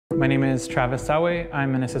My name is Travis Salway.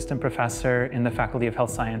 I'm an assistant professor in the Faculty of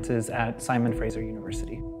Health Sciences at Simon Fraser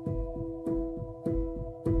University.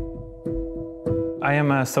 I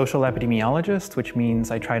am a social epidemiologist, which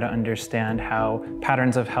means I try to understand how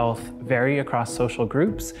patterns of health vary across social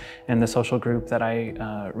groups. And the social group that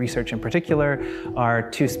I research in particular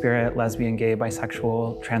are two-spirit, lesbian, gay,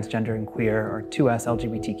 bisexual, transgender, and queer, or 2S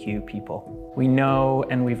LGBTQ people. We know,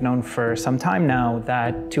 and we've known for some time now,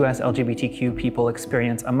 that 2S LGBTQ people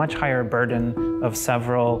experience a much higher burden of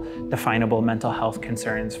several definable mental health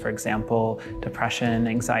concerns. For example, depression,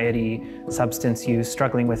 anxiety, substance use,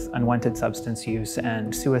 struggling with unwanted substance use,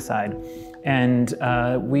 and suicide. And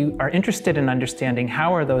we are interested in understanding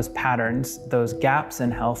how are those patterns, those gaps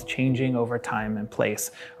in health changing over time and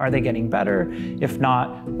place. Are they getting better? If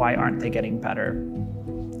not, why aren't they getting better?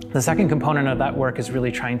 The second component of that work is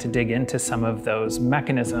really trying to dig into some of those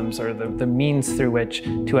mechanisms or the means through which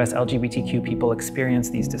 2S LGBTQ people experience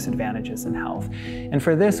these disadvantages in health. And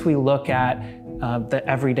for this, we look at the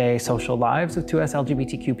everyday social lives of 2S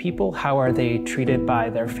LGBTQ people. How are they treated by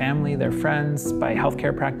their family, their friends, by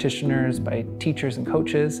healthcare practitioners, by teachers and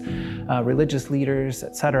coaches, religious leaders,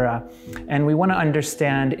 etc. And we want to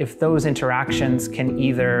understand if those interactions can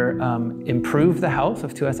either improve the health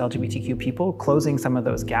of 2S LGBTQ people, closing some of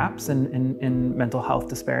those gaps in mental health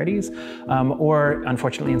disparities, or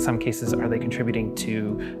unfortunately in some cases, are they contributing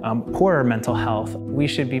to poorer mental health? We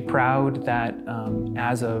should be proud that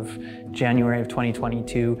as of January of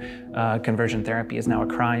 2022, conversion therapy is now a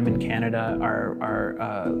crime in Canada.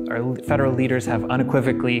 Our federal leaders have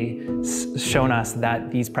unequivocally shown us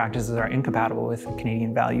that these practices are incompatible with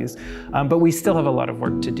Canadian values. But we still have a lot of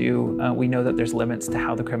work to do. We know that there's limits to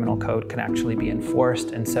how the criminal code can actually be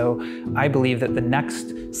enforced. And so I believe that the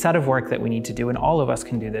next set of work that we need to do, and all of us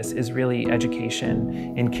can do this, is really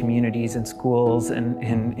education in communities, in schools, and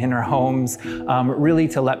in our homes, really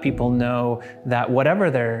to let people know that whatever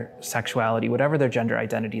their sexuality, whatever their gender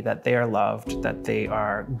identity, that they are loved, that they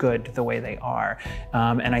are good the way they are.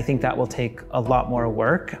 And I think that will take a lot more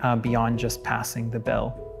work beyond just passing the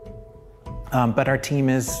bill. But our team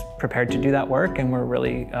is prepared to do that work, and we're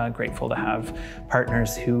really grateful to have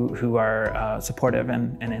partners who are supportive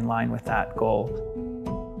and in line with that goal.